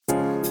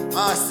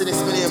Arsones,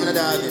 my name, and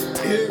dog.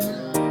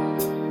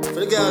 For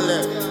the girl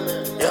there.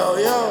 Yo,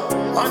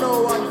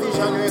 101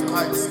 Vision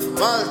Records.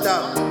 Malta.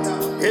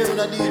 Hear me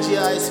the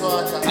DJ Ice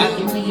Water. I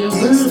can be your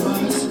world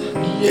boss.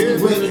 Hear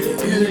the world,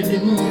 hear the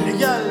moon. The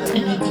girl.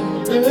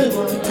 Anything the world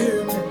boss.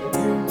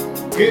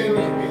 Hear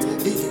me.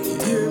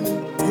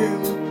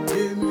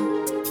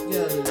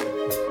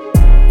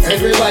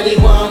 Everybody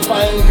want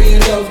find real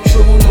love,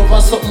 true love,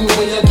 or something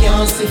where you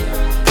can't see.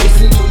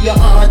 Listen to your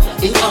heart,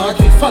 it's hard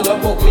we follow,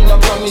 but we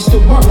not promise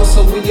tomorrow,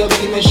 so will you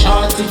be me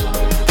shorty?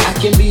 I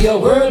can be your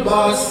world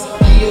boss,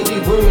 hear the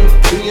world,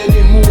 hear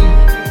the moon.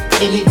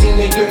 Anything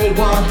a girl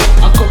want,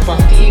 a cup of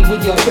tea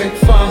with your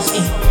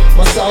breakfast.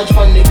 Massage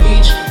on the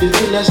beach, the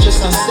villa's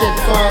just a step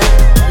far.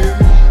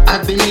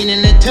 I've been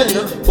meaning to tell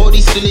you, all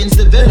these feelings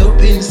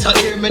developing. So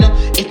hear me now,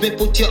 if me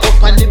put you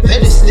up on the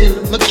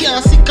pedestal, me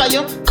can't sick of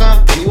you,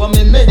 cause you are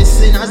my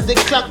medicine. As the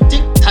clock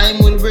tick, time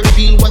will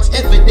reveal what's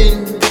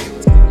evident.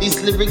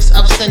 These lyrics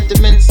have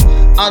sentiments,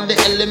 all the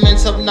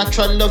elements of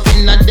natural love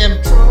in them.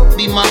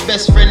 Be my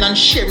best friend and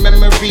share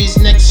memories.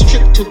 Next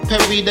trip to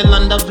Perry, the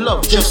land of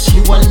love, just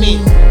you and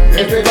me.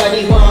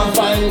 Everybody want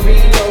find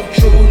real love,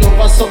 true love,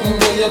 or something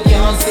where you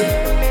can't see.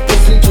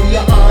 Listen to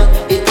your heart,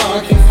 it's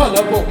hard to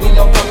follow, but we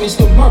no promise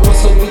tomorrow,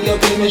 so will you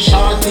be me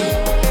shorty?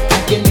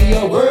 I can be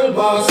your world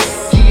boss,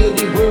 hear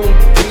the world,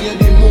 hear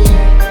the moon.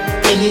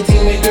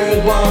 Anything a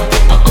girl want,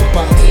 a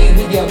cup of tea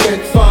with your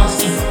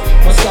breakfast.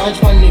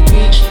 Massage on the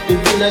beach, the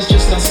villa's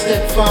just a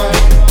step far.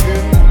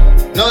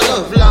 No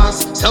love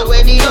lost, so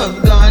where the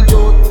love gone?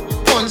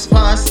 Months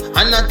pass,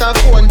 and not a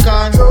phone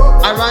call,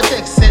 or a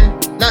text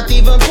sent, not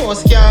even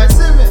postcards.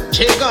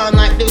 She gone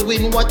like the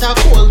wind, what a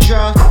cold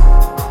draft.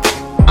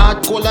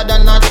 Hard colder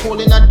than hot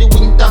cold in the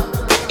winter.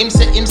 Him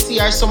say him see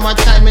her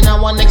summertime in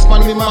our next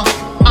man with my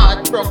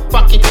heart broke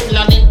pocket full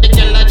and him the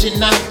girl a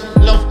ginner.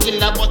 Love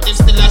killer but him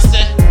still a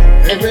say.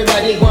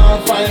 Everybody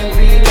want find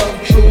real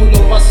love, true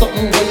love, or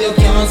something where you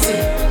can't see.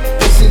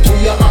 Listen to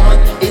your heart,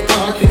 it's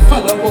hard to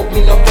follow, but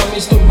we no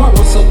promise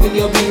tomorrow, so will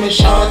you be me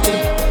shorty?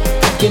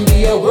 I can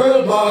be your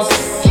world boss,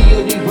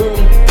 hear the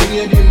world,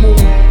 hear the moon.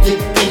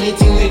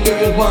 Anything a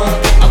girl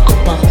want, a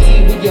cup of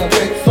tea with your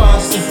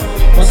breakfast.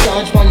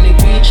 Massage on the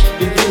beach,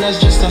 the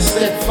villa's just a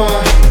step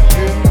far.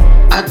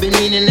 I've been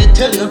meaning to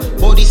tell you,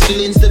 all these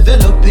feelings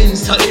developing.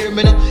 So hear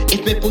me now,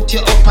 if me put you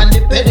up on the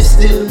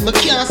pedestal, me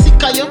can't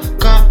sick of you,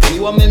 cause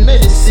you are my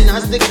medicine.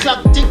 As the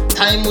clock tick,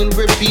 time will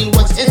reveal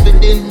what's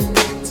evident.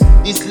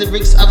 These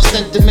lyrics have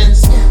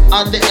sentiments,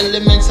 all the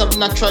elements of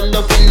natural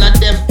love in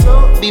them.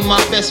 Be my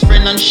best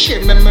friend and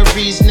share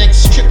memories.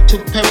 Next trip to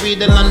Perry,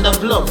 the land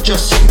of love,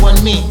 just you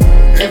and me.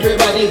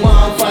 Everybody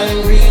want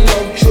find real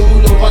love, true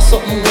love, or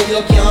something where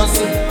you can't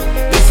see.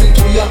 Listen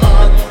to your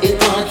heart,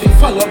 it's hard to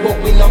follow, but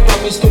we no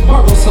promise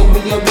tomorrow, so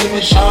will you be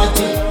me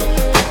shorty?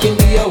 I can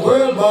be your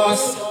world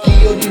boss,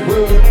 hear the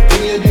world,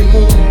 hear the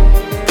moon.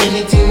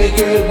 Anything a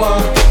girl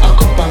want, a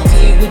cup of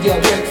tea with your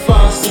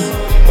breakfast.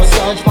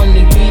 Massage on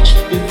the beach,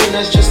 the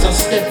villa's just a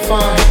step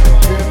far.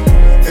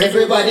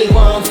 Everybody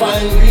want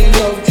find real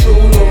love, true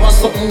love, or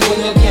something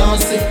where you can't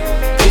see.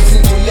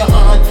 Listen to your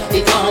heart,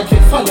 it's hard to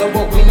follow,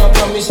 but we no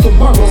promise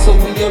tomorrow, so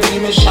will you be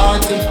me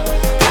shorty?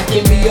 I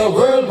can be your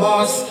world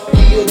boss,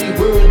 hear the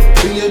world,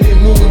 hear the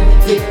moon.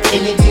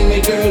 Anything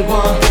a girl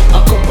want, a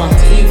cup of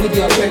tea with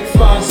your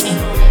breakfast.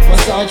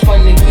 Massage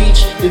on the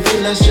beach, the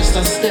villa's just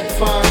a step